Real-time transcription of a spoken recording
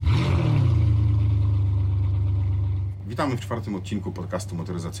Witamy w czwartym odcinku podcastu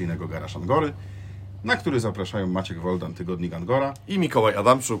motoryzacyjnego Garaż Angory, na który zapraszają Maciek Woldan, Tygodnik Angora i Mikołaj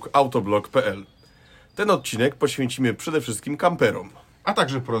Adamczuk, Autoblog.pl. Ten odcinek poświęcimy przede wszystkim kamperom. A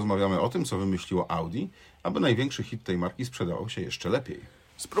także porozmawiamy o tym, co wymyśliło Audi, aby największy hit tej marki sprzedawał się jeszcze lepiej.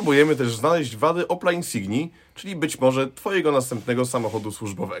 Spróbujemy też znaleźć wady Opla Insigni, czyli być może Twojego następnego samochodu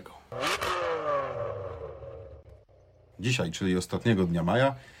służbowego. Dzisiaj, czyli ostatniego dnia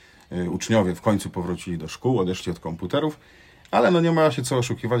maja, uczniowie w końcu powrócili do szkół, odeszli od komputerów, ale nie ma się co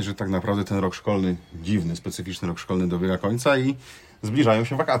oszukiwać, że tak naprawdę ten rok szkolny, dziwny, specyficzny rok szkolny dobiega końca i zbliżają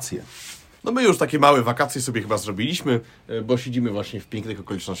się wakacje. No my już takie małe wakacje sobie chyba zrobiliśmy, bo siedzimy właśnie w pięknych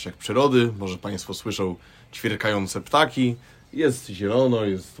okolicznościach przyrody. Może Państwo słyszą ćwierkające ptaki. Jest zielono,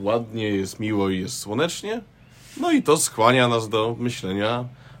 jest ładnie, jest miło i jest słonecznie. No i to skłania nas do myślenia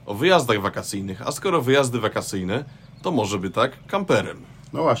o wyjazdach wakacyjnych. A skoro wyjazdy wakacyjne, to może by tak kamperem.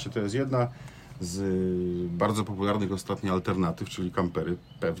 No właśnie, to jest jedna z bardzo popularnych ostatnio alternatyw, czyli kampery.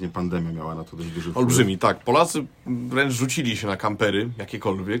 Pewnie pandemia miała na to dość duży wpływ. Olbrzymi, tak. Polacy wręcz rzucili się na kampery,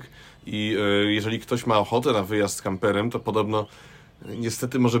 jakiekolwiek. I jeżeli ktoś ma ochotę na wyjazd kamperem, to podobno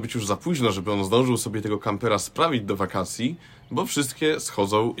niestety może być już za późno, żeby on zdążył sobie tego kampera sprawić do wakacji, bo wszystkie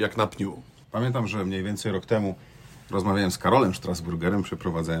schodzą jak na pniu. Pamiętam, że mniej więcej rok temu rozmawiałem z Karolem Strasburgerem,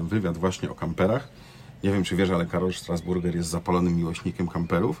 przeprowadzałem wywiad właśnie o kamperach. Nie wiem, czy wiesz, ale Karol Strasburger jest zapalonym miłośnikiem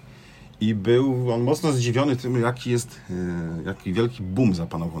kamperów i był on mocno zdziwiony tym, jaki wielki boom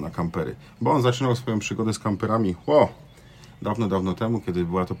zapanował na kampery. Bo on zaczynał swoją przygodę z kamperami dawno temu, kiedy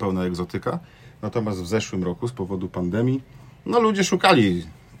była to pełna egzotyka. Natomiast w zeszłym roku z powodu pandemii ludzie szukali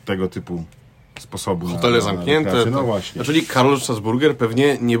tego typu sposobu. Hotele zamknięte. No właśnie. Czyli Karol Strasburger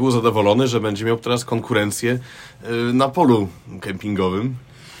pewnie nie był zadowolony, że będzie miał teraz konkurencję na polu kempingowym.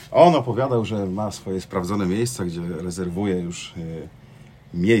 On opowiadał, że ma swoje sprawdzone miejsca, gdzie rezerwuje już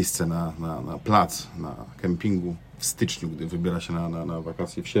miejsce na plac, na kempingu w styczniu, gdy wybiera się na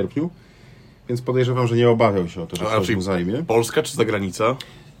wakacje w sierpniu. Więc podejrzewam, że nie obawiał się o to, że ktoś mu zajmie. Polska czy zagranica?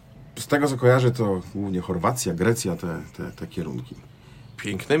 Z tego, co kojarzę, to głównie Chorwacja, Grecja, te kierunki.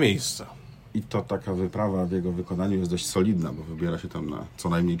 Piękne miejsca. I to taka wyprawa w jego wykonaniu jest dość solidna, bo wybiera się tam na co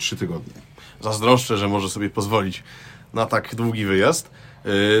najmniej 3 tygodnie. Zazdroszczę, że może sobie pozwolić na tak długi wyjazd.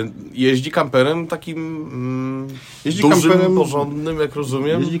 Jeździ kamperem takim dużym, porządnym, jak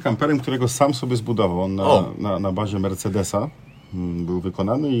rozumiem? Jeździ kamperem, którego sam sobie zbudował. On na bazie Mercedesa był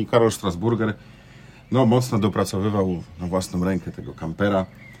wykonany i Karol Strasburger mocno dopracowywał na własną rękę tego kampera.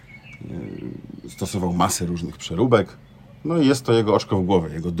 Stosował masę różnych przeróbek. I jest to jego oczko w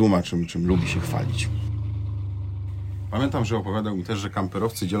głowie, jego duma, czym lubi się chwalić. Pamiętam, że opowiadał mi też, że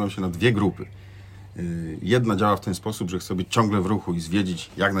kamperowcy dzielą się na 2 grupy. Jedna działa w ten sposób, że chce być ciągle w ruchu i zwiedzić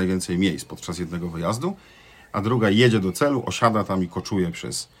jak najwięcej miejsc podczas jednego wyjazdu, a druga jedzie do celu, osiada tam i koczuje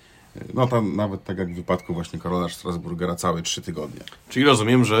przez, tam nawet tak jak w wypadku właśnie Karola Strasburgera, całe 3 tygodnie. Czyli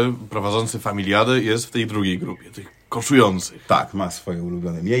rozumiem, że prowadzący familiadę jest w tej drugiej grupie, tych koczujących. Tak, ma swoje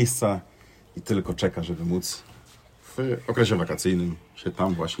ulubione miejsca i tylko czeka, żeby móc w okresie wakacyjnym się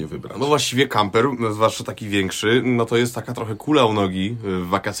tam właśnie wybrać. No właściwie kamper, zwłaszcza taki większy, to jest taka trochę kula u nogi w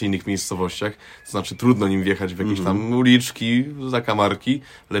wakacyjnych miejscowościach. To znaczy trudno nim wjechać w jakieś tam uliczki, zakamarki.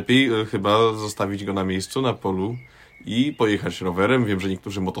 Lepiej chyba zostawić go na miejscu, na polu i pojechać rowerem. Wiem, że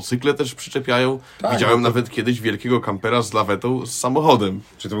niektórzy motocykle też przyczepiają. Tak, Widziałem nawet kiedyś wielkiego kampera z lawetą z samochodem.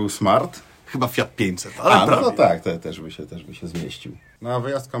 Czy to był Smart? Chyba Fiat 500, ale tak, też by się zmieścił. A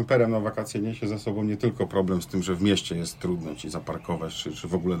wyjazd kamperem na wakacje niesie ze sobą nie tylko problem z tym, że w mieście jest trudno ci zaparkować, czy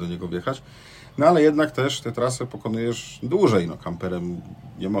w ogóle do niego wjechać, ale jednak też tę trasę pokonujesz dłużej. Kamperem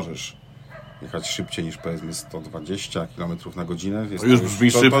nie możesz jechać szybciej niż powiedzmy 120 km na godzinę. To już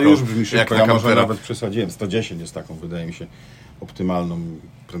brzmi szybko. Ja może nawet przesadziłem. 110 jest taką, wydaje mi się, optymalną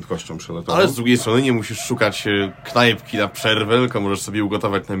prędkością przelotową. Ale z drugiej strony nie musisz szukać knajpki na przerwę, tylko możesz sobie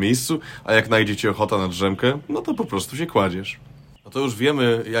ugotować na miejscu, a jak najdzie ci ochota na drzemkę, to po prostu się kładziesz. To już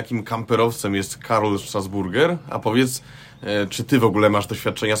wiemy, jakim kamperowcem jest Karol Strasburger, a powiedz, czy ty w ogóle masz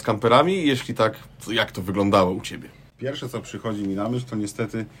doświadczenia z kamperami? Jeśli tak, to jak to wyglądało u ciebie? Pierwsze, co przychodzi mi na myśl, to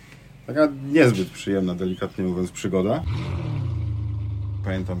niestety taka niezbyt przyjemna, delikatnie mówiąc, przygoda.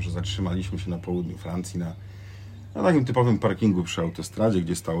 Pamiętam, że zatrzymaliśmy się na południu Francji na takim typowym parkingu przy autostradzie,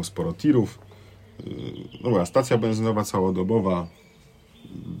 gdzie stało sporo tirów. Była stacja benzynowa całodobowa,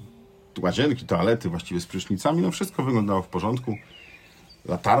 łazienki, toalety właściwie z prysznicami. Wszystko wyglądało w porządku.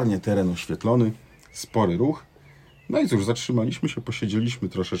 Latarnie, teren oświetlony, spory ruch. I cóż, zatrzymaliśmy się, posiedzieliśmy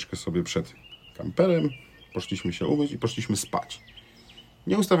troszeczkę sobie przed kamperem, poszliśmy się umyć i poszliśmy spać.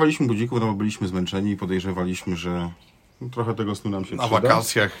 Nie ustawaliśmy budzików, bo byliśmy zmęczeni i podejrzewaliśmy, że trochę tego snu nam się przyda. Na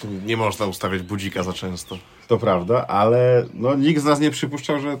wakacjach nie można ustawiać budzika za często. To prawda, ale nikt z nas nie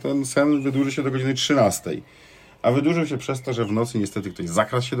przypuszczał, że ten sen wydłuży się do godziny 13. A wydłużył się przez to, że w nocy niestety ktoś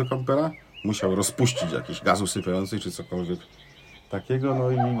zakradł się do kampera, musiał rozpuścić jakiś gaz usypiający czy cokolwiek takiego,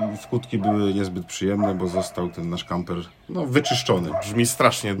 no i skutki były niezbyt przyjemne, bo został ten nasz kamper wyczyszczony. Brzmi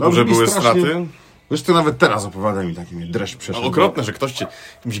strasznie, No, duże brzmi były strasznie. straty. Wiesz, to nawet teraz opowiada mi taki mnie dreszcz A przeszedł. okropne, że ktoś cię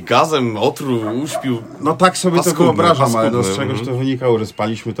jakimś gazem otruł, uśpił. No tak sobie to Paskudne, wyobrażam, ale paskudne, z czegoś to wynikało, że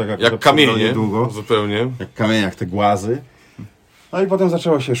spaliśmy tak Jak kamienie, długo. zupełnie. Jak kamienie, jak te głazy. No i potem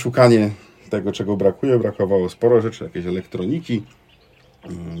zaczęło się szukanie tego, czego brakuje. Brakowało sporo rzeczy, jakieś elektroniki,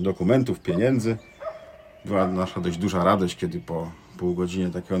 dokumentów, pieniędzy. Była nasza dość duża radość, kiedy po pół godzinie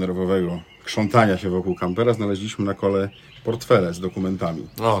takiego nerwowego krzątania się wokół kampera znaleźliśmy na kole portfele z dokumentami.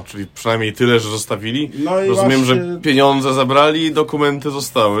 No, czyli przynajmniej tyle, że zostawili. No i Rozumiem, właśnie że pieniądze zabrali, dokumenty w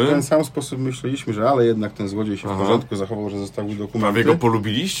zostały. ten sam sposób myśleliśmy, że ale jednak ten złodziej się w porządku zachował, że zostały dokumenty. Prawie go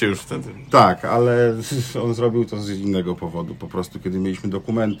polubiliście już wtedy. Tak, ale on zrobił to z innego powodu. Po prostu, kiedy mieliśmy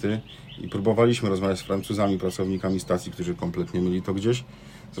dokumenty i próbowaliśmy rozmawiać z Francuzami, pracownikami stacji, którzy kompletnie mieli to gdzieś,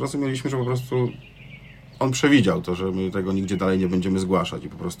 zrozumieliśmy, że po prostu on przewidział to, że my tego nigdzie dalej nie będziemy zgłaszać i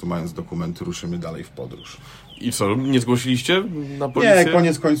po prostu mając dokumenty ruszymy dalej w podróż. I co, nie zgłosiliście na policję? Nie,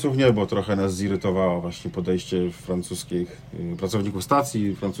 koniec końców nie, bo trochę nas zirytowało właśnie podejście francuskich pracowników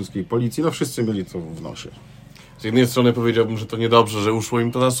stacji, francuskiej policji. No wszyscy mieli to w nosie. Z jednej strony powiedziałbym, że to niedobrze, że uszło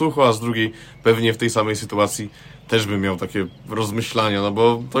im to na sucho, a z drugiej pewnie w tej samej sytuacji też bym miał takie rozmyślania, no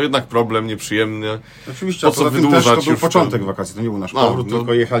bo to jednak problem nieprzyjemny. Oczywiście, Po a co poza tym też wydłużać to był już początek wakacji, to nie był nasz powrót,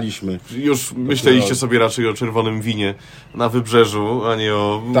 tylko jechaliśmy. Już myśleliście sobie raczej o czerwonym winie na wybrzeżu, a nie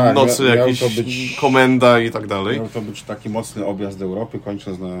o Tak, nocy miał jakiejś to być- komenda i tak dalej. Miał to być taki mocny objazd Europy,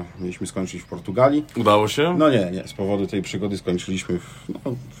 mieliśmy skończyć w Portugalii. Udało się? No nie, z powodu tej przygody skończyliśmy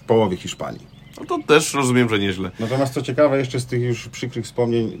w połowie Hiszpanii. No to też rozumiem, że nieźle. Natomiast co ciekawe, jeszcze z tych już przykrych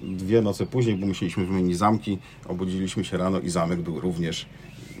wspomnień, 2 noce później, bo musieliśmy wymienić zamki, obudziliśmy się rano i zamek był również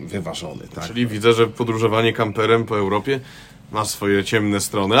wyważony. Tak? Czyli widzę, że podróżowanie kamperem po Europie ma swoje ciemne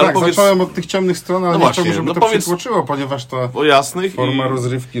strony. Ale Tak, powiedz zacząłem od tych ciemnych stron, ale No nie właśnie, chciałbym, żeby no to powiedz- przytłoczyło, ponieważ to o jasnych forma i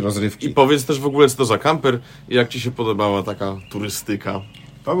rozrywki. powiedz też w ogóle, co to za kamper i jak ci się podobała taka turystyka.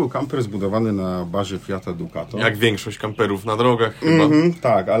 To był kamper zbudowany na bazie Fiata Ducato. Jak większość kamperów na drogach chyba.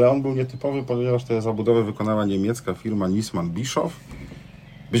 Tak, ale on był nietypowy, ponieważ tę zabudowę wykonała niemiecka firma Nisman Bischoff.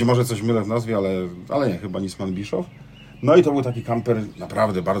 Być może coś mylę w nazwie, ale nie, chyba Nisman Bischoff. No i to był taki kamper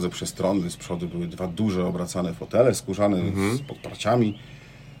naprawdę bardzo przestronny. Z przodu były 2 duże obracane fotele skórzane z podparciami.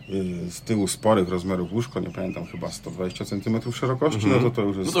 Z tyłu sporych rozmiarów łóżko, nie pamiętam, chyba 120 cm szerokości. No to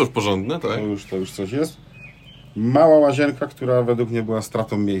już jest, No to już porządne, tak? to już coś jest. Mała łazienka, która według mnie była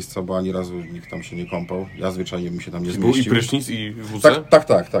stratą miejsca, bo ani razu nikt tam się nie kąpał. Ja zwyczajnie bym się tam nie Był i zmieścił. prysznic i WC?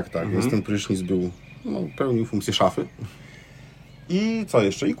 Tak. Więc ten prysznic był, pełnił funkcję szafy. I co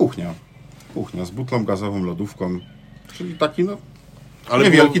jeszcze? I kuchnia. Kuchnia z butlą gazową, lodówką. Czyli taki,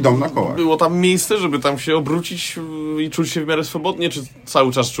 niewielki dom na kołach. Było tam miejsce, żeby tam się obrócić i czuć się w miarę swobodnie, czy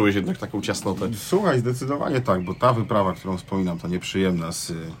cały czas czułeś jednak taką ciasnotę? Słuchaj, zdecydowanie tak, bo ta wyprawa, którą wspominam, ta nieprzyjemna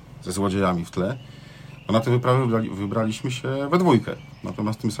ze złodziejami w tle, to na tę wyprawę wybraliśmy się we 2.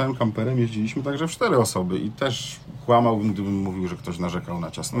 Natomiast tym samym kamperem jeździliśmy także w 4 osoby i też kłamałbym, gdybym mówił, że ktoś narzekał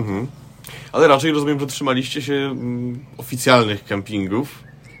na ciasnotę. Ale raczej rozumiem, że trzymaliście się oficjalnych kempingów.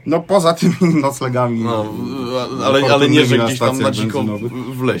 No poza tymi noclegami. No, ale nie, że na gdzieś tam na stacjach dziko benzynowych.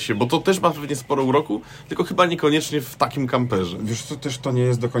 w lesie, bo to też ma pewnie sporo uroku, tylko chyba niekoniecznie w takim kamperze. Wiesz co, też to nie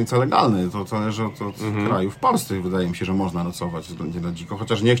jest do końca legalne. To zależy od kraju. W Polsce wydaje mi się, że można nocować względnie na dziko.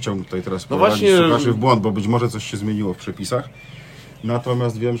 Chociaż nie chciałbym tutaj teraz wprowadzić właśnie- słuchaczy w błąd, bo być może coś się zmieniło w przepisach.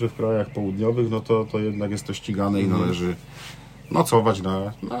 Natomiast wiem, że w krajach południowych, no to jednak jest to ścigane i należy nocować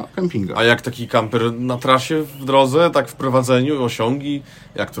na kempingach. A jak taki kamper na trasie w drodze, tak w prowadzeniu, osiągi,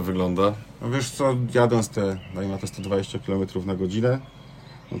 jak to wygląda? No wiesz co, jadąc dajmy na te 120 km na godzinę,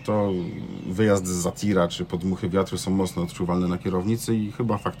 no to wyjazd z Zatira czy podmuchy wiatru są mocno odczuwalne na kierownicy i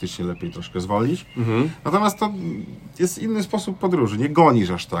chyba faktycznie lepiej troszkę zwolnić. Natomiast to jest inny sposób podróży. Nie gonisz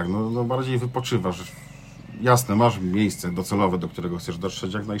aż tak, no bardziej wypoczywasz. Jasne, masz miejsce docelowe, do którego chcesz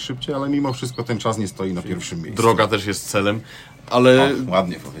dotrzeć jak najszybciej, ale mimo wszystko ten czas nie stoi na pierwszym miejscu. Droga też jest celem, ale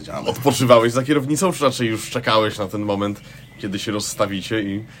Ładnie powiedziane. odpoczywałeś za kierownicą, czy raczej już czekałeś na ten moment, kiedy się rozstawicie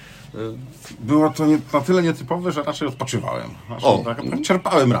i... Było to na tyle nietypowe, że raczej odpoczywałem. Tak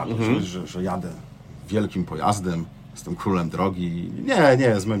czerpałem radość, że jadę wielkim pojazdem, jestem królem drogi.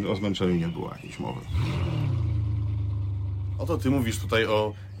 Nie, o zmęczeniu nie było jakiejś mowy. Oto ty mówisz tutaj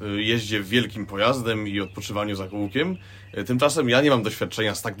o jeździe wielkim pojazdem i odpoczywaniu za kółkiem. Tymczasem ja nie mam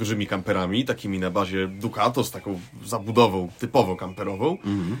doświadczenia z tak dużymi kamperami, takimi na bazie Ducato, z taką zabudową typowo kamperową.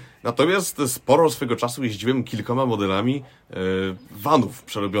 Natomiast sporo swego czasu jeździłem kilkoma modelami vanów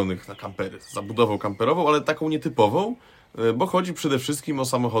przerobionych na kampery, z zabudową kamperową, ale taką nietypową, bo chodzi przede wszystkim o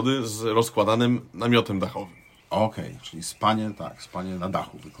samochody z rozkładanym namiotem dachowym. Okej, czyli spanie na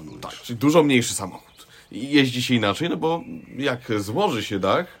dachu wykonujesz. Tak, czyli dużo mniejszy samochód. I jeździ się inaczej, no bo jak złoży się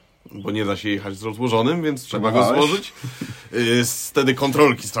dach, bo nie da się jechać z rozłożonym, więc trzeba go złożyć. Wtedy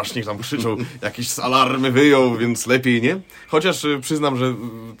kontrolki strasznie tam krzyczą, jakieś alarmy wyją, więc lepiej nie. Chociaż przyznam, że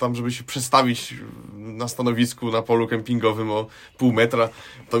tam, żeby się przestawić na stanowisku na polu kempingowym o pół metra,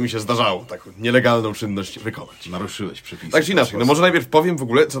 to mi się zdarzało taką nielegalną czynność wykonać. Naruszyłeś przepisy. Tak czy inaczej, no może najpierw powiem w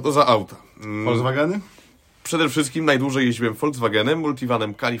ogóle, co to za auta. Volkswageny? Przede wszystkim najdłużej jeździłem Volkswagenem,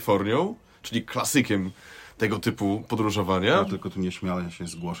 Multivanem Kalifornią, czyli klasykiem tego typu podróżowania. Ja tylko tu nieśmiale się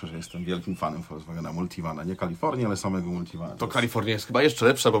zgłoszę, że jestem wielkim fanem Volkswagena Multivana. Nie Kalifornii, ale samego Multivana. To Kalifornia jest chyba jeszcze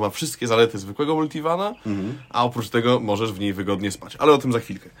lepsza, bo ma wszystkie zalety zwykłego Multivana, a oprócz tego możesz w niej wygodnie spać. Ale o tym za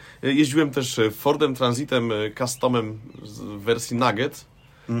chwilkę. Jeździłem też Fordem Transitem Customem w wersji Nugget.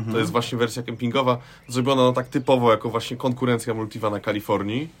 To jest właśnie wersja kempingowa, zrobiona no tak typowo jako właśnie konkurencja Multivana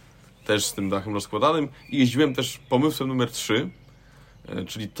Kalifornii. Też z tym dachem rozkładanym. I jeździłem też pomysłem numer 3,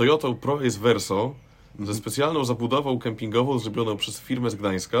 czyli Toyota ProAce Verso, ze specjalną zabudową kempingową zrobioną przez firmę z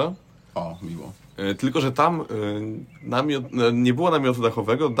Gdańska. O, miło. Tylko że tam nie było namiotu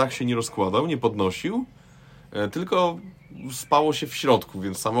dachowego, dach się nie rozkładał, nie podnosił, tylko spało się w środku,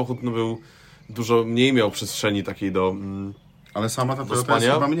 więc samochód był dużo mniej miał przestrzeni takiej do... Ale sama ta Toyota jest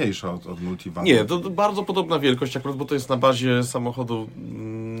chyba mniejsza od Multivana. Nie, to bardzo podobna wielkość akurat, bo to jest na bazie samochodu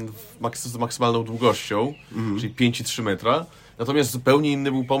z maksymalną długością, czyli 5,3 metra. Natomiast zupełnie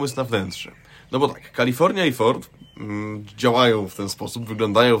inny był pomysł na wnętrze. No bo tak, Kalifornia i Ford działają w ten sposób,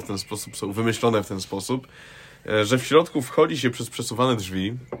 wyglądają w ten sposób, są wymyślone w ten sposób, że w środku wchodzi się przez przesuwane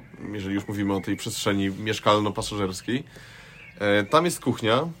drzwi, jeżeli już mówimy o tej przestrzeni mieszkalno-pasażerskiej. Tam jest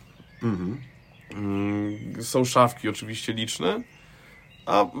kuchnia, są szafki oczywiście liczne,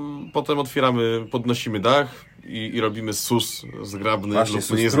 a potem podnosimy dach i robimy sus zgrabny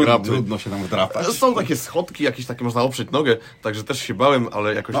lub niezgrabny. Trudno się tam wdrapać. Są takie schodki, jakieś takie można oprzeć nogę, także też się bałem,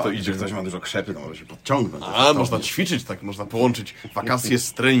 ale jakoś to idzie. Jak ktoś ma dużo krzepy, to może się podciągnąć. Można ćwiczyć, tak, można połączyć wakacje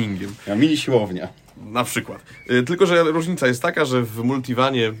z treningiem. Ja mini siłownia. Na przykład. Tylko że różnica jest taka, że w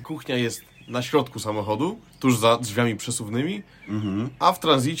Multivanie kuchnia jest na środku samochodu, tuż za drzwiami przesuwnymi, a w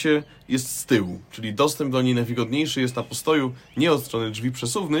Transicie jest z tyłu, czyli dostęp do niej najwygodniejszy jest na postoju nie od strony drzwi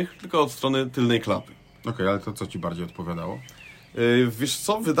przesuwnych, tylko od strony tylnej klapy. Okej, ale to co Ci bardziej odpowiadało? Wiesz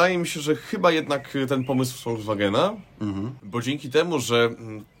co, wydaje mi się, że chyba jednak ten pomysł z Volkswagena, bo dzięki temu, że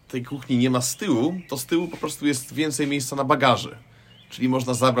tej kuchni nie ma z tyłu, to z tyłu po prostu jest więcej miejsca na bagaże, czyli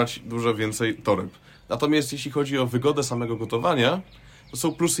można zabrać dużo więcej toreb. Natomiast jeśli chodzi o wygodę samego gotowania, to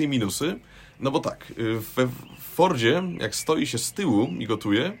są plusy i minusy, no bo tak, w Fordzie, jak stoi się z tyłu i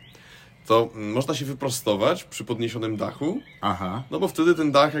gotuje, to można się wyprostować przy podniesionym dachu, no bo wtedy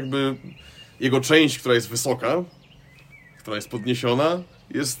ten dach jakby, jego część, która jest wysoka, która jest podniesiona,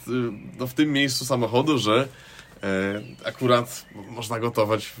 jest w tym miejscu samochodu, że akurat można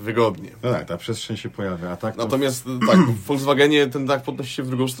gotować wygodnie. No tak, ta przestrzeń się pojawia, a tak to... Natomiast tak, w Volkswagenie ten dach podnosi się w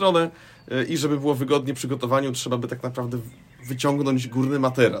drugą stronę i żeby było wygodnie przy gotowaniu, trzeba by tak naprawdę wyciągnąć górny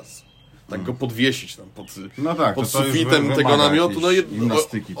materac. Tak go podwiesić tam pod sufitem tego namiotu. No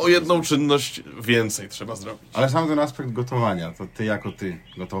o jedną czynność więcej trzeba zrobić. Ale sam ten aspekt gotowania, to ty jako ty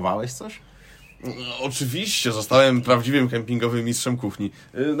gotowałeś coś? No, oczywiście, zostałem prawdziwym kempingowym mistrzem kuchni.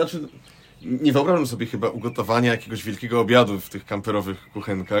 Znaczy, nie wyobrażam sobie chyba ugotowania jakiegoś wielkiego obiadu w tych kamperowych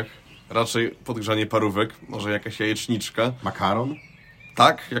kuchenkach. Raczej podgrzanie parówek, może jakaś jajeczniczka. Makaron?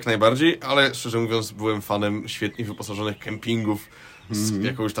 Tak, jak najbardziej, ale szczerze mówiąc byłem fanem świetnie wyposażonych kempingów z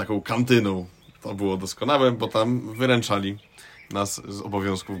jakąś taką kantyną. To było doskonałe, bo tam wyręczali nas z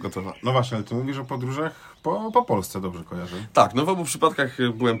obowiązków gotowania. No właśnie, ale ty mówisz o podróżach po Polsce, dobrze kojarzę? Tak, no w obu przypadkach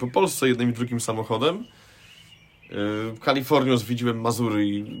byłem po Polsce, jednym i drugim samochodem. Kalifornią zwiedziłem Mazury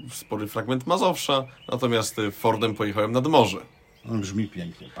i spory fragment Mazowsza, natomiast Fordem pojechałem nad morze. Brzmi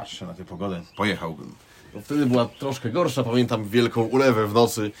pięknie, patrzę na tę pogodę, pojechałbym. No wtedy była troszkę gorsza, pamiętam wielką ulewę w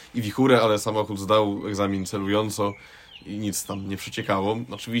nocy i wichurę, ale samochód zdał egzamin celująco i nic tam nie przeciekało.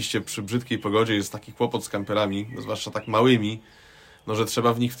 Oczywiście przy brzydkiej pogodzie jest taki kłopot z kamperami, zwłaszcza tak małymi, no że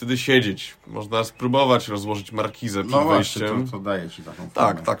trzeba w nich wtedy siedzieć. Można spróbować rozłożyć markizę przed wejściem. To daje ci taką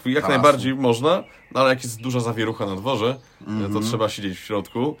Tak, jak najbardziej można, no ale jak jest duża zawierucha na dworze, to trzeba siedzieć w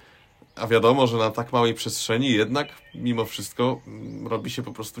środku. A wiadomo, że na tak małej przestrzeni jednak mimo wszystko robi się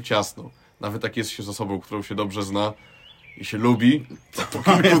po prostu ciasno. Nawet jak jest się z osobą, którą się dobrze zna i się lubi, to po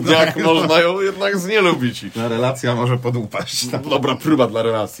kilku dniach można ją jednak znielubić. Ta relacja może podupaść. Dobra próba dla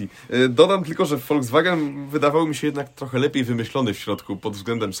relacji. Dodam tylko, że Volkswagen wydawał mi się jednak trochę lepiej wymyślony w środku pod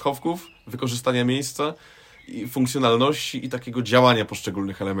względem schowków, wykorzystania miejsca i funkcjonalności i takiego działania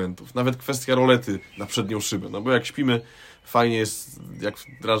poszczególnych elementów. Nawet kwestia rolety na przednią szybę. No bo jak śpimy, fajnie jest, jak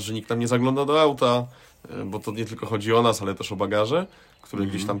raz, że nikt nam nie zagląda do auta, bo to nie tylko chodzi o nas, ale też o bagaże, które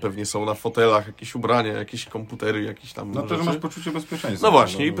gdzieś tam pewnie są na fotelach, jakieś ubrania, jakieś komputery, jakieś tam No to, rzeczy. że masz poczucie bezpieczeństwa. No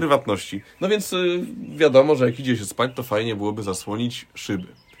właśnie, i prywatności. No więc wiadomo, że jak idzie się spać, to fajnie byłoby zasłonić szyby.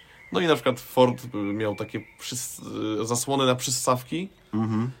 No i na przykład Ford miał takie zasłony na przyssawki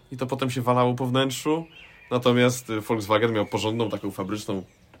i to potem się walało po wnętrzu. Natomiast Volkswagen miał porządną taką fabryczną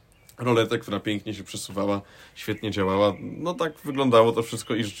roletę, która pięknie się przesuwała, świetnie działała. No tak wyglądało to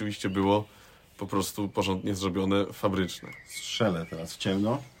wszystko i rzeczywiście było po prostu porządnie zrobione, fabryczne. Strzelę teraz w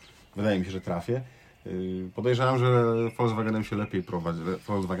ciemno. Wydaje mi się, że trafię. Podejrzewam, że Volkswagena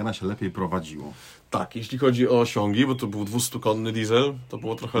się lepiej prowadziło. Tak, jeśli chodzi o osiągi, bo to był 200-konny diesel, to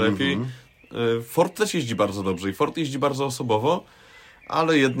było trochę lepiej. Ford też jeździ bardzo dobrze i Ford jeździ bardzo osobowo,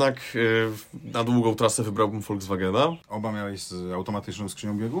 ale jednak na długą trasę wybrałbym Volkswagena. Oba miałeś z automatyczną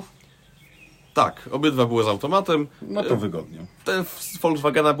skrzynią biegów? Tak, obydwa były z automatem. No to wygodnie. Ten z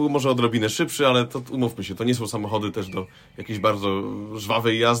Volkswagena był może odrobinę szybszy, ale to umówmy się, to nie są samochody też do jakiejś bardzo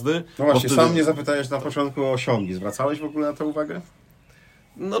żwawej jazdy. No właśnie, wtedy... sam mnie zapytałeś na początku o osiągi. Zwracałeś w ogóle na to uwagę?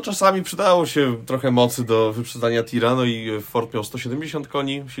 No czasami przydało się trochę mocy do wyprzedzania tira, no i Ford miał 170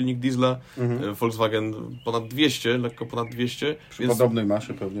 koni, silnik diesla, Volkswagen ponad 200, lekko ponad 200. Przy podobnej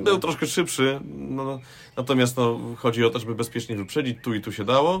maszy pewnie. Był tak? troszkę szybszy, natomiast chodzi o to, żeby bezpiecznie wyprzedzić, tu i tu się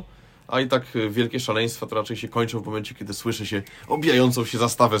dało. A i tak wielkie szaleństwa to raczej się kończą w momencie, kiedy słyszy się obijającą się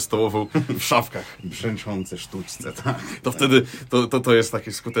zastawę stołową w szafkach. Brzęczące sztuczce, tak. To wtedy to jest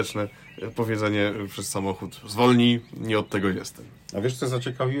takie skuteczne powiedzenie przez samochód. Zwolnij, nie od tego jestem. A wiesz co,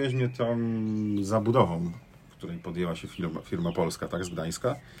 zaciekawiłeś mnie tą zabudową, w której podjęła się firma polska, tak, z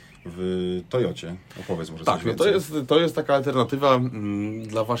Gdańska, w Toyocie. Opowiedz może Tak, coś no więcej. to jest taka alternatywa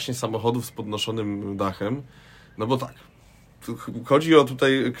dla właśnie samochodów z podnoszonym dachem. No bo tak, chodzi o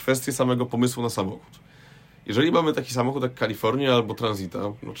tutaj kwestię samego pomysłu na samochód. Jeżeli mamy taki samochód jak Kalifornia albo Transita,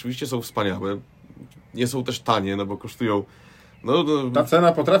 oczywiście są wspaniałe, nie są też tanie, no bo kosztują... Ta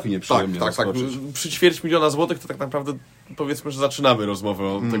cena potrafi nieprzyjemnie tak. zaskoczyć. Przy ćwierć miliona złotych to tak naprawdę powiedzmy, że zaczynamy rozmowę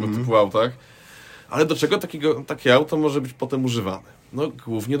o tego typu autach. Ale do czego takie auto może być potem używane? No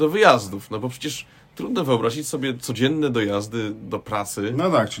głównie do wyjazdów, no bo przecież trudno wyobrazić sobie codzienne dojazdy do pracy.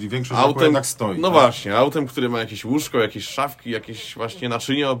 No tak, czyli większość autem jednak stoi. No tak? właśnie, autem, który ma jakieś łóżko, jakieś szafki, jakieś właśnie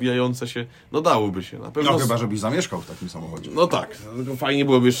naczynia obijające się, no dałoby się. Na pewno No chyba, żebyś zamieszkał w takim samochodzie. No tak, tylko fajnie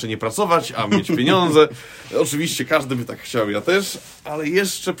byłoby jeszcze nie pracować, a mieć pieniądze. Oczywiście każdy by tak chciał, ja też, ale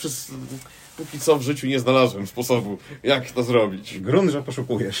jeszcze póki co w życiu nie znalazłem sposobu, jak to zrobić. Grunt, że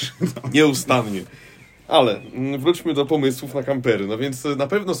poszukujesz. Nieustannie. Ale wróćmy do pomysłów na kampery. No więc na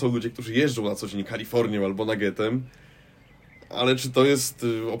pewno są ludzie, którzy jeżdżą na co dzień Kalifornią albo Nuggetem, ale czy to jest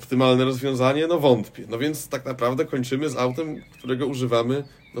optymalne rozwiązanie? No wątpię. No więc tak naprawdę kończymy z autem, którego używamy,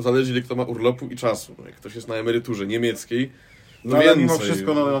 no zależy ile kto ma urlopu i czasu. No jak ktoś jest na emeryturze niemieckiej, no ale mimo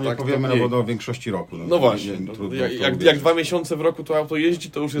wszystko nie tak, powiemy, no bo do większości roku. No właśnie, jak 2 miesiące w roku to auto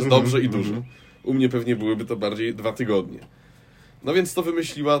jeździ, to już jest dobrze i dużo. U mnie pewnie byłyby to bardziej 2 tygodnie. No więc to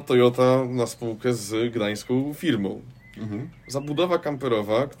wymyśliła Toyota na spółkę z gdańską firmą. Zabudowa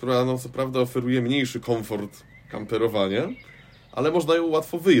kamperowa, która no co prawda oferuje mniejszy komfort kamperowania, ale można ją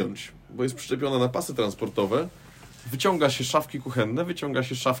łatwo wyjąć, bo jest przyczepiona na pasy transportowe, wyciąga się szafki kuchenne, wyciąga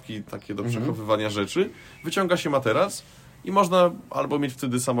się szafki takie do przechowywania rzeczy, wyciąga się materac i można albo mieć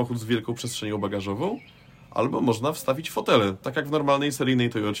wtedy samochód z wielką przestrzenią bagażową, albo można wstawić fotele, tak jak w normalnej seryjnej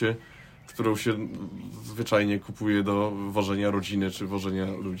Toyocie, którą się zwyczajnie kupuje do wożenia rodziny czy wożenia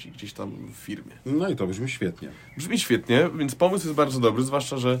ludzi gdzieś tam w firmie. No i to brzmi świetnie. Brzmi świetnie, więc pomysł jest bardzo dobry,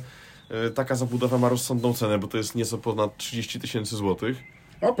 zwłaszcza, że taka zabudowa ma rozsądną cenę, bo to jest nieco ponad 30 000 złotych.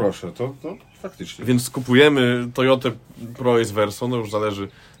 O proszę, to faktycznie. Więc kupujemy Toyotę Proace Verso, no już zależy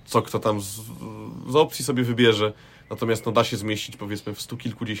co kto tam z opcji sobie wybierze, natomiast no da się zmieścić powiedzmy w 100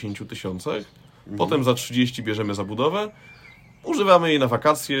 kilkudziesięciu tysiącach. Potem za 30 bierzemy zabudowę, używamy jej na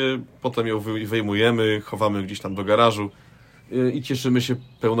wakacje, potem ją wyjmujemy, chowamy gdzieś tam do garażu i cieszymy się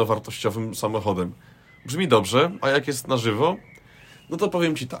pełnowartościowym samochodem. Brzmi dobrze, a jak jest na żywo, no to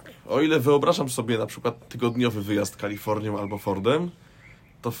powiem Ci tak, o ile wyobrażam sobie na przykład tygodniowy wyjazd Kalifornią albo Fordem,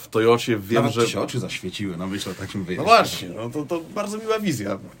 to w Toyocie wiem, nawet że... się oczy zaświeciły na myśl o takim wyjeździe. No właśnie, no to bardzo miła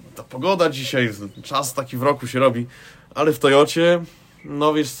wizja. Ta pogoda dzisiaj, czas taki w roku się robi, ale w Toyocie,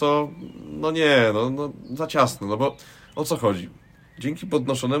 no wiesz co, no nie, no za ciasno, no bo o co chodzi? Dzięki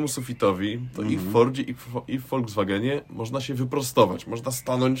podnoszonemu sufitowi, to i w Fordzie, i w Volkswagenie można się wyprostować, można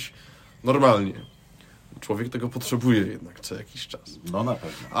stanąć normalnie. Człowiek tego potrzebuje jednak co jakiś czas. No na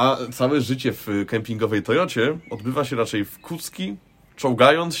pewno. A całe życie w kempingowej Toyocie odbywa się raczej w kucki,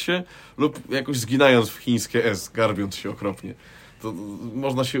 czołgając się lub jakoś zginając w chińskie S, garbiąc się okropnie. To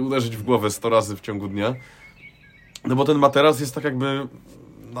można się uderzyć w głowę 100 razy w ciągu dnia. No bo ten materac jest tak jakby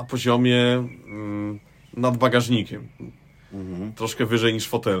na poziomie nad bagażnikiem. Troszkę wyżej niż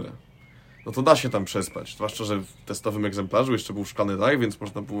fotele. No to da się tam przespać. Zwłaszcza, że w testowym egzemplarzu jeszcze był szklany dach, więc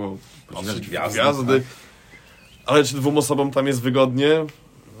można było patrzeć gwiazdy. Tak. Ale czy dwóm osobom tam jest wygodnie?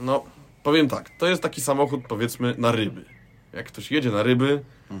 No, powiem tak. To jest taki samochód, powiedzmy, na ryby. Jak ktoś jedzie na ryby,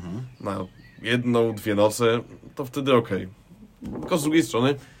 na 1, 2 noce, to wtedy okej. Tylko z drugiej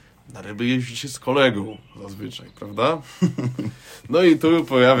strony, na ryby jeździ się z kolegą zazwyczaj, prawda? No i tu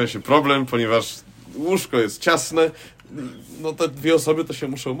pojawia się problem, ponieważ łóżko jest ciasne. No te 2 osoby to się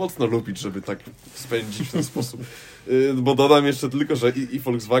muszą mocno lubić, żeby tak spędzić w ten sposób. Bo dodam jeszcze tylko, że i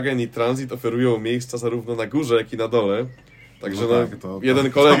Volkswagen, i Transit oferują miejsca zarówno na górze, jak i na dole. Także no tak,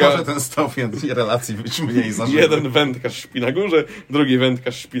 jeden kolega... To może ten stopień relacji być mniej zażywy. Jeden wędkarz śpi na górze, drugi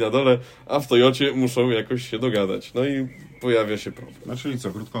wędkarz śpi na dole, a w Toyocie muszą jakoś się dogadać. No i pojawia się problem. No czyli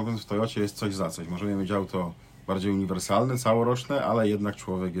co, krótko mówiąc, w Toyocie jest coś za coś. Możemy mieć auto bardziej uniwersalne, całoroczne, ale jednak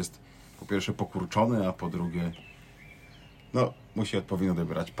człowiek jest po pierwsze pokurczony, a po drugie no, musi odpowiednio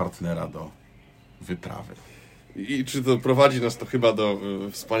dobrać partnera do wyprawy. I czy to prowadzi nas to chyba do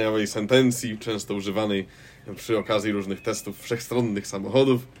wspaniałej sentencji, często używanej przy okazji różnych testów wszechstronnych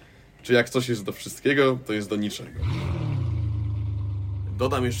samochodów, czy jak coś jest do wszystkiego, to jest do niczego.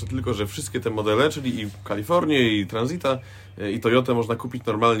 Dodam jeszcze tylko, że wszystkie te modele, czyli i Kalifornię, i Transita, i Toyotę można kupić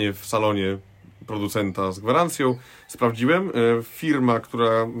normalnie w salonie producenta z gwarancją. Sprawdziłem. Firma,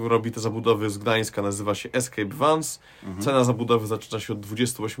 która robi te zabudowy z Gdańska, nazywa się Escape Vans. Cena zabudowy zaczyna się od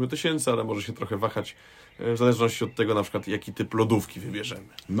 28 000, ale może się trochę wahać w zależności od tego, na przykład jaki typ lodówki wybierzemy.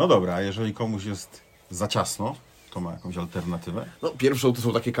 No dobra, a jeżeli komuś jest za ciasno, to ma jakąś alternatywę? No, pierwszą to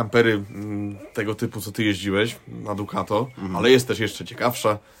są takie kampery tego typu, co ty jeździłeś, na Ducato, ale jest też jeszcze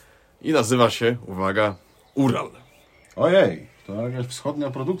ciekawsza i nazywa się, uwaga, Ural. Ojej, to jakaś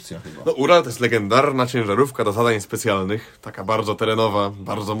wschodnia produkcja chyba. No, Ural to jest legendarna ciężarówka do zadań specjalnych, taka bardzo terenowa,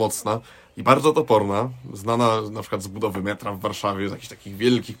 bardzo mocna i bardzo toporna, znana na przykład z budowy metra w Warszawie, z jakichś takich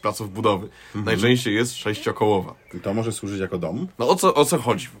wielkich placów budowy. Najczęściej jest 6-kołowa. I to może służyć jako dom? No o co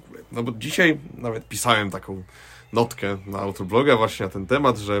chodzi w ogóle? No bo dzisiaj nawet pisałem taką notkę na Autobloga właśnie na ten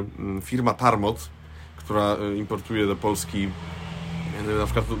temat, że firma Tarmot, która importuje do Polski na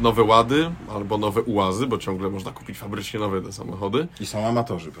przykład nowe Łady albo nowe Ułazy, bo ciągle można kupić fabrycznie nowe te samochody. I są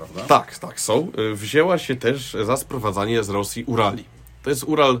amatorzy, prawda? Tak, są. Wzięła się też za sprowadzanie z Rosji Urali. To jest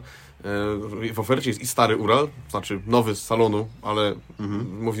Ural, w ofercie jest i stary Ural, znaczy nowy z salonu, ale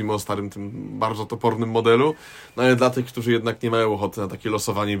mówimy o starym, tym bardzo topornym modelu. No ale dla tych, którzy jednak nie mają ochoty na takie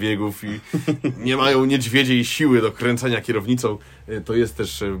losowanie biegów i nie mają niedźwiedziej siły do kręcenia kierownicą, to jest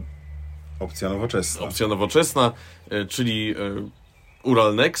też opcja nowoczesna, czyli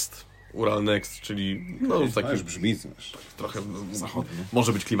Ural Next. Ural Next, czyli no, taki już brzmi trochę zachodni.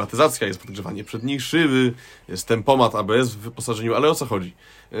 Może być klimatyzacja, jest podgrzewanie przedniej szyby, jest tempomat ABS w wyposażeniu, ale o co chodzi?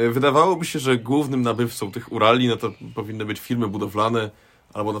 Wydawałoby się, że głównym nabywcą tych Urali no to powinny być firmy budowlane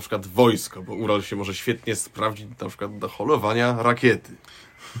albo na przykład wojsko, bo Ural się może świetnie sprawdzić na przykład do holowania rakiety.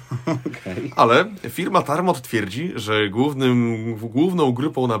 Okay. Ale firma Tarmot twierdzi, że główną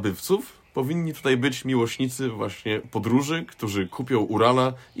grupą nabywców powinni tutaj być miłośnicy właśnie podróży, którzy kupią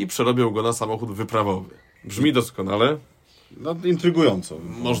Urala i przerobią go na samochód wyprawowy. Brzmi doskonale. No, intrygująco.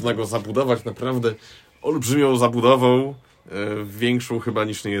 Można go zabudować naprawdę olbrzymią zabudową, większą chyba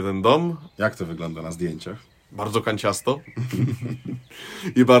niż niejeden dom. Jak to wygląda na zdjęciach? Bardzo kanciasto.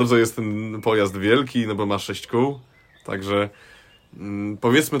 I bardzo jest ten pojazd wielki, no bo ma 6 kół. Także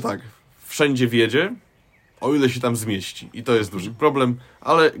powiedzmy tak, wszędzie wjedzie, o ile się tam zmieści. I to jest duży problem,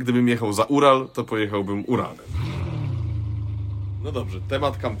 ale gdybym jechał za Ural, to pojechałbym Uralem. No dobrze,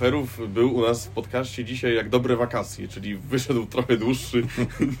 temat kamperów był u nas w podcaście dzisiaj jak dobre wakacje, czyli wyszedł trochę dłuższy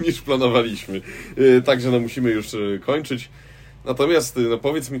niż planowaliśmy. Także no musimy już kończyć. Natomiast no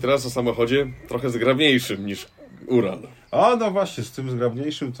powiedz mi teraz o samochodzie trochę zgrabniejszym niż Ural. A no właśnie, z tym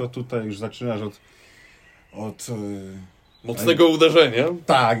zgrabniejszym to tutaj już zaczynasz od mocnego uderzenia.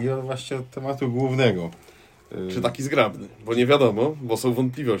 Tak, i właśnie od tematu głównego. Czy taki zgrabny? Bo nie wiadomo, bo są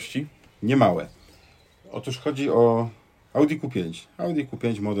wątpliwości. Niemałe. Otóż chodzi o Audi Q5. Audi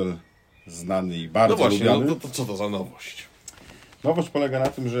Q5 model znany i bardzo lubiany. No właśnie, no to co to za nowość? Nowość polega na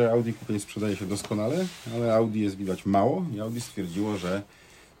tym, że Audi Q5 sprzedaje się doskonale, ale Audi jest widać mało i Audi stwierdziło, że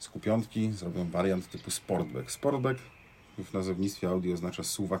z Q5 zrobią wariant typu Sportback. Sportback w nazewnictwie Audi oznacza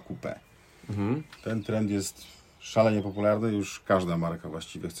SUV coupé. Ten trend jest szalenie popularny, już każda marka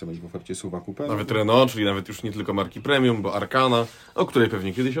właściwie chce mieć w ofercie SUV coupé. Nawet Renault, czyli nawet już nie tylko marki premium, bo Arkana, o której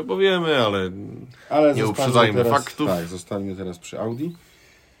pewnie kiedyś opowiemy, ale nie uprzedzajmy faktów. Tak, zostańmy teraz przy Audi.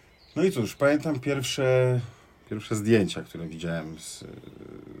 No i cóż, pamiętam pierwsze zdjęcia, które widziałem z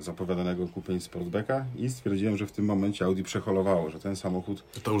zapowiadanego kupień Sportbacka i stwierdziłem, że w tym momencie Audi przeholowało, że ten samochód...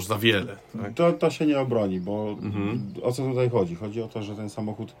 To już za wiele. Tak? To się nie obroni, bo o co tutaj chodzi? Chodzi o to, że ten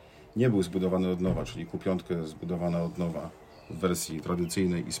samochód nie był zbudowany od nowa, czyli Q5 zbudowana od nowa w wersji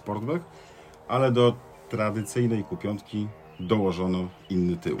tradycyjnej i Sportback, ale do tradycyjnej Q5 dołożono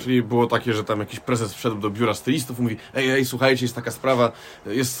inny tył. Czyli było takie, że tam jakiś prezes wszedł do biura stylistów i mówi: ej, słuchajcie, jest taka sprawa,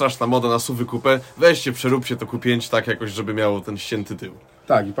 jest straszna moda na SUV-y coupé, weźcie, przeróbcie to Q5 tak jakoś, żeby miało ten ścięty tył.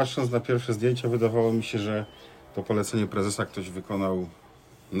 Tak, i patrząc na pierwsze zdjęcia, wydawało mi się, że to polecenie prezesa ktoś wykonał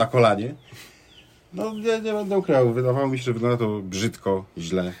na kolanie. No, nie będę ukrywał, wydawało mi się, że wygląda to brzydko,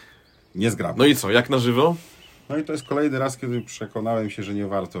 źle, niezgrabnie. No i co, jak na żywo? No i to jest kolejny raz, kiedy przekonałem się, że nie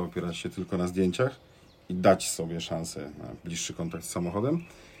warto opierać się tylko na zdjęciach i dać sobie szansę na bliższy kontakt z samochodem.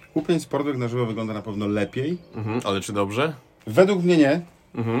 Q5 Sportback na żywo wygląda na pewno lepiej. Ale czy dobrze? Według mnie nie.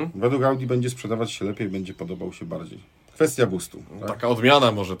 Według Audi będzie sprzedawać się lepiej, będzie podobał się bardziej. Kwestia gustu. Tak? Taka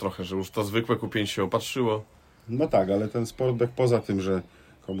odmiana może trochę, że już to zwykłe Q5 się opatrzyło. No tak, ale ten Sportback poza tym, że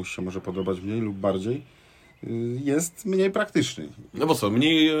komuś się może podobać mniej lub bardziej, jest mniej praktyczny. No bo co,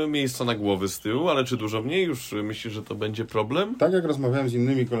 mniej miejsca na głowy z tyłu, ale czy dużo mniej? Już myślisz, że to będzie problem? Tak jak rozmawiałem z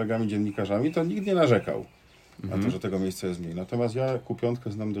innymi kolegami dziennikarzami, to nikt nie narzekał na to, że tego miejsca jest mniej. Natomiast ja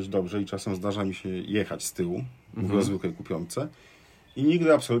Q5 znam dość dobrze i czasem zdarza mi się jechać z tyłu, mówię o zwykłej Q5, i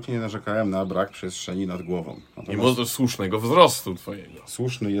nigdy absolutnie nie narzekałem na brak przestrzeni nad głową. Mimo to słusznego wzrostu twojego.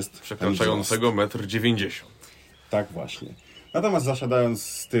 Słuszny jest przekraczającego 1,90 m. Tak właśnie. Natomiast zasiadając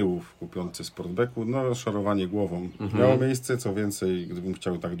z tyłu w Q5 Sportbacku, no szorowanie głową miało miejsce. Co więcej, gdybym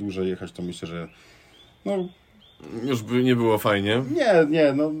chciał tak dłużej jechać, to myślę, że no... Już by nie było fajnie.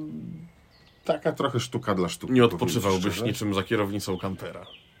 Nie, no... Taka trochę sztuka dla sztuki. Nie odpoczywałbyś niczym za kierownicą kampera.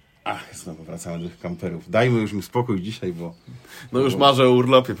 Ach, znowu wracamy do tych kamperów. Dajmy już im spokój dzisiaj, bo... No już marzę o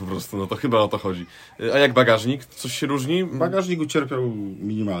urlopie po prostu, no to chyba o to chodzi. A jak bagażnik? Coś się różni? Bagażnik ucierpiał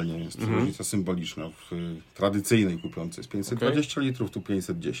minimalnie. Jest to różnica symboliczna. W tradycyjnej Q5 jest 520 litrów, tu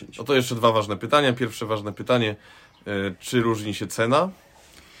 510. No to jeszcze dwa ważne pytania. Pierwsze ważne pytanie, czy różni się cena?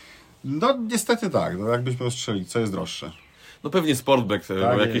 No niestety tak. No, jakbyśmy strzelić, co jest droższe? No pewnie Sportback, Tak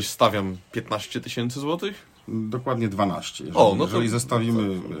bo jakieś jest. Stawiam 15 000 złotych. Dokładnie 12. Jeżeli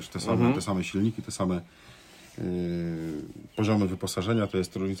zestawimy wiesz, te same silniki, te same poziomy wyposażenia, to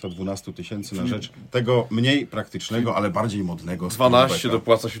jest to różnica 12 000 na rzecz tego mniej praktycznego, ale bardziej modnego 12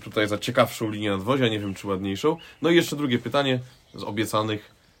 dopłaca się tutaj za ciekawszą linię nadwozia, nie wiem czy ładniejszą. No i jeszcze drugie pytanie z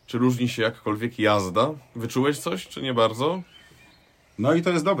obiecanych. Czy różni się jakkolwiek jazda? Wyczułeś coś, czy nie bardzo? No i to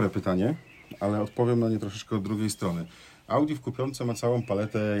jest dobre pytanie, ale odpowiem na nie troszeczkę od drugiej strony. Audi w Q5 ma całą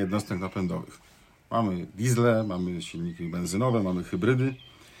paletę jednostek napędowych. Mamy diesle, mamy silniki benzynowe, mamy hybrydy.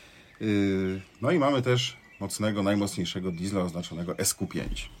 No i mamy też mocnego, najmocniejszego diesla oznaczonego SQ5.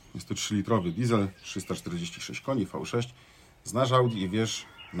 Jest to 3-litrowy diesel, 346 koni, V6. Znasz Audi i wiesz,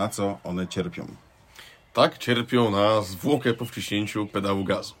 na co one cierpią. Tak, cierpią na zwłokę po wciśnięciu pedału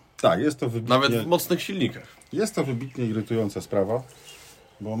gazu. Tak, jest to wybitnie... Nawet w mocnych silnikach. Jest to wybitnie irytująca sprawa,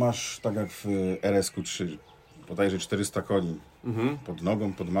 bo masz, tak jak w RSQ3, bodajże 400 koni pod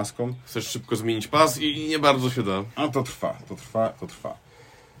nogą, pod maską. Chcesz szybko zmienić pas i nie bardzo się da. A to trwa.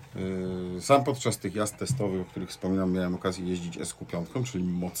 Sam podczas tych jazd testowych, o których wspominam, miałem okazję jeździć SQ5, czyli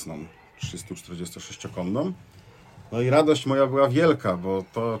mocną 346-konną. No i radość moja była wielka, bo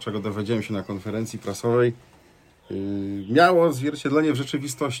to, czego dowiedziałem się na konferencji prasowej, miało odzwierciedlenie w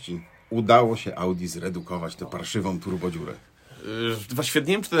rzeczywistości. Udało się Audi zredukować tę parszywą turbodziurę. Właśnie nie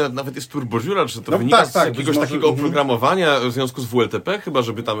wiem, czy to nawet jest turbodziura, czy to No wynika tak, z jakiegoś może, takiego oprogramowania w związku z WLTP, chyba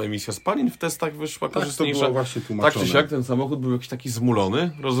żeby tam emisja spalin w testach wyszła korzystniejsza. To było właśnie tłumaczone. Tak czy siak, ten samochód był jakiś taki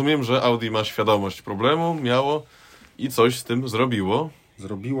zmulony. Rozumiem, że Audi ma świadomość problemu, miało i coś z tym zrobiło.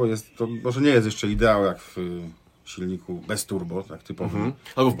 To może nie jest jeszcze ideał jak w silniku bez turbo, tak typowym.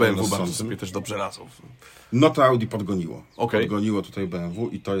 Albo w BMW bardzo sobie też dobrze radzą. No to Audi podgoniło. Okay. Podgoniło tutaj BMW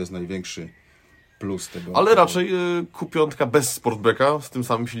i to jest największy plus tego. Ale raczej Q5 bez Sportbacka z tym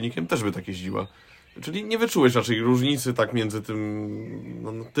samym silnikiem też by tak jeździła. Czyli nie wyczułeś raczej różnicy tak między tym,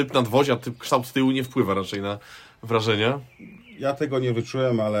 no, typ nadwozia, typ kształt tyłu nie wpływa raczej na wrażenia? Ja tego nie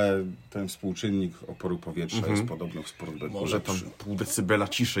wyczułem, ale ten współczynnik oporu powietrza jest podobno w Sportbacku. Może tam pół decybela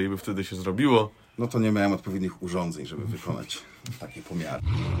ciszej by wtedy się zrobiło. No to nie miałem odpowiednich urządzeń, żeby wykonać takie pomiary.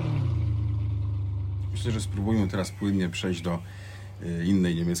 Myślę, że spróbujmy teraz płynnie przejść do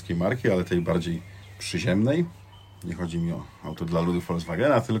innej niemieckiej marki, ale tej bardziej przyziemnej. Nie chodzi mi o auto dla ludów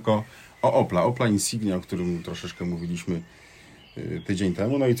Volkswagena, tylko o Opla. Opla Insignia, o którym troszeczkę mówiliśmy tydzień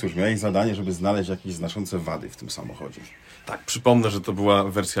temu. No i cóż, miałeś zadanie, żeby znaleźć jakieś znaczące wady w tym samochodzie. Tak, przypomnę, że to była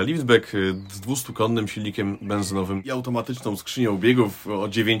wersja liftback z 200-konnym silnikiem benzynowym i automatyczną skrzynią biegów o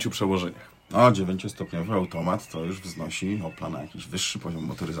 9 przełożeniach. A 9-stopniowy automat to już wznosi Opla na jakiś wyższy poziom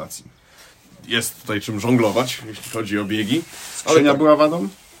motoryzacji. Jest tutaj czym żonglować, jeśli chodzi o biegi. Skrzynia była wadą?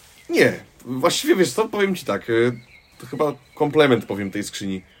 Nie. Właściwie wiesz co, powiem Ci tak. To chyba komplement powiem tej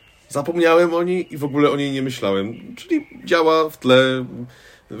skrzyni. Zapomniałem o niej i w ogóle o niej nie myślałem. Czyli działa w tle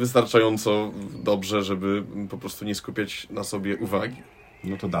wystarczająco dobrze, żeby po prostu nie skupiać na sobie uwagi.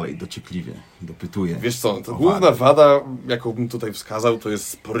 No to dalej dociekliwie dopytuję. Wiesz co, to główna wada, jaką bym tutaj wskazał, to jest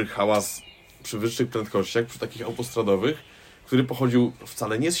spory hałas przy wyższych prędkościach, przy takich autostradowych, który pochodził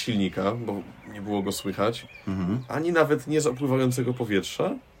wcale nie z silnika, bo nie było go słychać, ani nawet nie z opływającego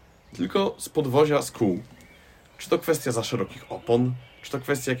powietrza, tylko z podwozia z kół. Czy to kwestia za szerokich opon, czy to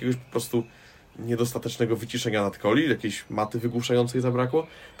kwestia jakiegoś po prostu niedostatecznego wyciszenia nadkoli, jakiejś maty wygłuszającej zabrakło.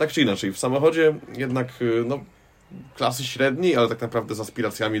 Tak czy inaczej, w samochodzie jednak no, klasy średniej, ale tak naprawdę z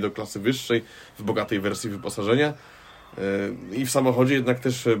aspiracjami do klasy wyższej, w bogatej wersji wyposażenia i w samochodzie jednak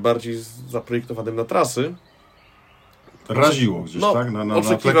też bardziej zaprojektowanym na trasy. Raziło gdzieś, tak? Na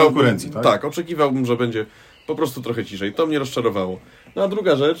tle konkurencji, tak? Tak, oczekiwałbym, że będzie po prostu trochę ciszej. To mnie rozczarowało. No a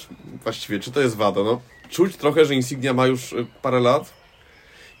druga rzecz, właściwie, czy to jest wada? No, czuć trochę, że Insignia ma już parę lat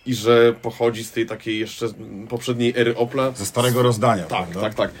i że pochodzi z tej takiej jeszcze poprzedniej ery Opla. Ze starego rozdania. Tak, prawda?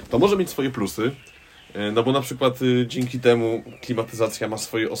 tak. To może mieć swoje plusy. No bo na przykład dzięki temu klimatyzacja ma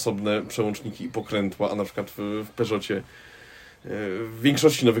swoje osobne przełączniki i pokrętła, a na przykład w Peugeotie, w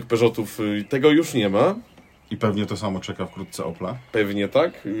większości nowych Peugeotów tego już nie ma. I pewnie to samo czeka wkrótce Opla. Pewnie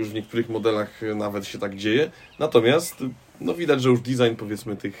tak, już w niektórych modelach nawet się tak dzieje. Natomiast no widać, że już design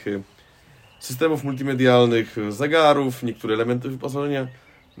powiedzmy tych systemów multimedialnych, zegarów, niektóre elementy wyposażenia,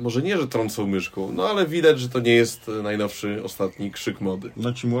 może nie, że trącą myszką, no ale widać, że to nie jest najnowszy, ostatni krzyk mody.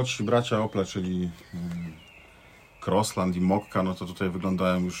 No ci młodsi bracia Opla, czyli Crossland i Mokka, no to tutaj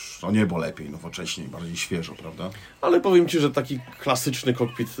wyglądają już o niebo lepiej, nowocześniej, bardziej świeżo, prawda? Ale powiem Ci, że taki klasyczny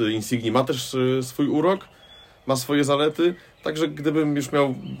kokpit Insignii ma też swój urok, ma swoje zalety, także gdybym już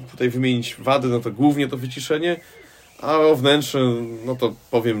miał tutaj wymienić wady, no to głównie to wyciszenie, a o wnętrze, no to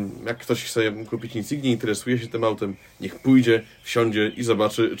powiem, jak ktoś chce kupić Insignię, interesuje się tym autem, niech pójdzie, wsiądzie i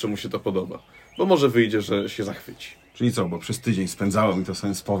zobaczy, czy mu się to podoba. Bo może wyjdzie, że się zachwyci. Czyli co, bo przez tydzień spędzałem i to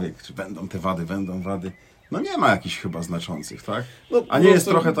sobie spowiek, czy będą te wady, będą wady. No nie ma jakichś chyba znaczących, tak? No, a nie jest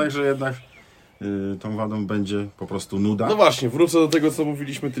trochę tak, że jednak tą wadą będzie po prostu nuda? No właśnie, wrócę do tego, co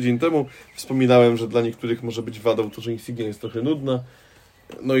mówiliśmy tydzień temu. Wspominałem, że dla niektórych może być wadą to, że Insignia jest trochę nudna.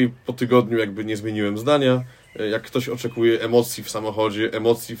 No i po tygodniu jakby nie zmieniłem zdania. Jak ktoś oczekuje emocji w samochodzie,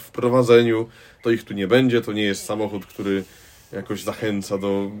 emocji w prowadzeniu, to ich tu nie będzie. To nie jest samochód, który jakoś zachęca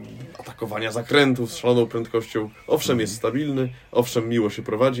do atakowania zakrętów z szaloną prędkością. Owszem, jest stabilny, owszem, miło się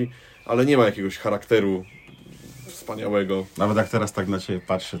prowadzi, ale nie ma jakiegoś charakteru wspaniałego. Nawet jak teraz tak na Ciebie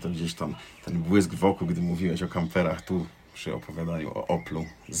patrzę, to gdzieś tam ten błysk wokół, gdy mówiłeś o kamperach, tu przy opowiadaniu o Oplu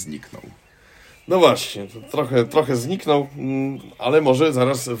zniknął. No właśnie, trochę zniknął, ale może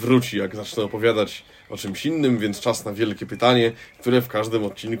zaraz wróci, jak zacznę opowiadać o czymś innym, więc czas na wielkie pytanie, które w każdym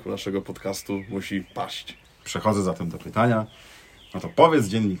odcinku naszego podcastu musi paść. Przechodzę zatem do pytania. No to powiedz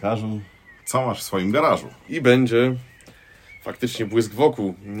dziennikarzu, co masz w swoim garażu? I będzie faktycznie błysk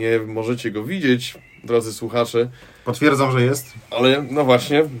wokół. Nie możecie go widzieć, drodzy słuchacze. Potwierdzam, że jest. Ale no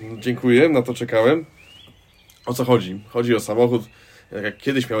właśnie, dziękuję, na to czekałem. O co chodzi? Chodzi o samochód. Jak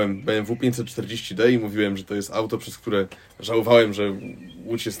kiedyś miałem BMW 540d i mówiłem, że to jest auto, przez które żałowałem, że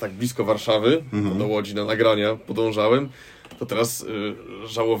Łódź jest tak blisko Warszawy, do Łodzi na nagrania podążałem, to teraz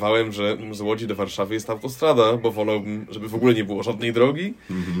żałowałem, że z Łodzi do Warszawy jest autostrada, bo wolałbym, żeby w ogóle nie było żadnej drogi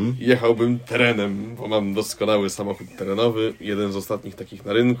i jechałbym terenem, bo mam doskonały samochód terenowy, jeden z ostatnich takich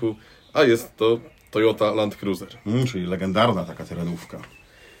na rynku, a jest to Toyota Land Cruiser. Czyli legendarna taka terenówka.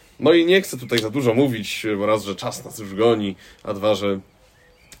 No i nie chcę tutaj za dużo mówić, bo raz, że czas nas już goni, a dwa, że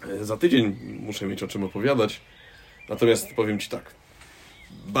za tydzień muszę mieć o czym opowiadać. Natomiast powiem Ci tak,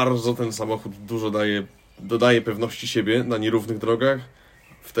 bardzo ten samochód dużo dodaje pewności siebie na nierównych drogach,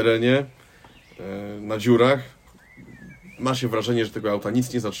 w terenie, na dziurach. Ma się wrażenie, że tego auta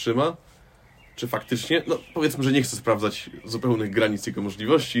nic nie zatrzyma. Czy faktycznie? No powiedzmy, że nie chcę sprawdzać zupełnych granic jego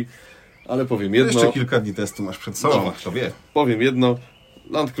możliwości, ale powiem jedno. Jeszcze kilka dni testu masz przed sobą, No, kto wie. Powiem jedno.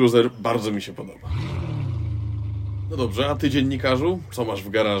 Land Cruiser bardzo mi się podoba. No dobrze, a ty dziennikarzu? Co masz w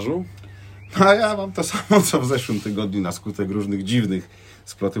garażu? A ja mam to samo, co w zeszłym tygodniu na skutek różnych dziwnych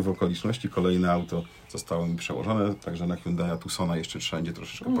splotów okoliczności. Kolejne auto zostało mi przełożone, także na Hyundai Tucsona jeszcze trzeba będzie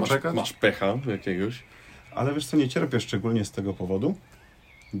troszeczkę poczekać. Masz pecha jakiegoś. Ale wiesz co, nie cierpię szczególnie z tego powodu,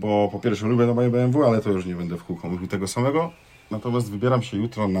 bo po pierwsze lubię moje BMW, ale to już nie będę w kółko mówił tego samego. Natomiast wybieram się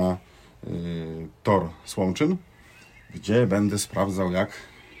jutro na tor Słomczyn, gdzie będę sprawdzał,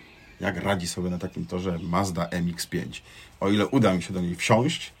 jak radzi sobie na takim torze Mazda MX-5. O ile uda mi się do niej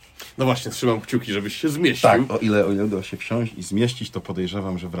wsiąść, No właśnie, trzymam kciuki, żebyś się zmieścił. Tak, o ile uda się wsiąść i zmieścić, to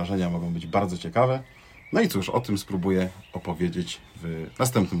podejrzewam, że wrażenia mogą być bardzo ciekawe. No i cóż, o tym spróbuję opowiedzieć w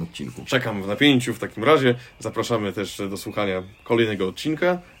następnym odcinku. Czekam w napięciu w takim razie. Zapraszamy też do słuchania kolejnego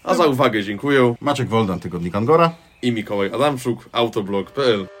odcinka. A za uwagę dziękuję. Maciek Woldan, Tygodnik Angora I Mikołaj Adamczuk,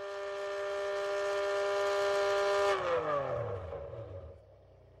 autoblog.pl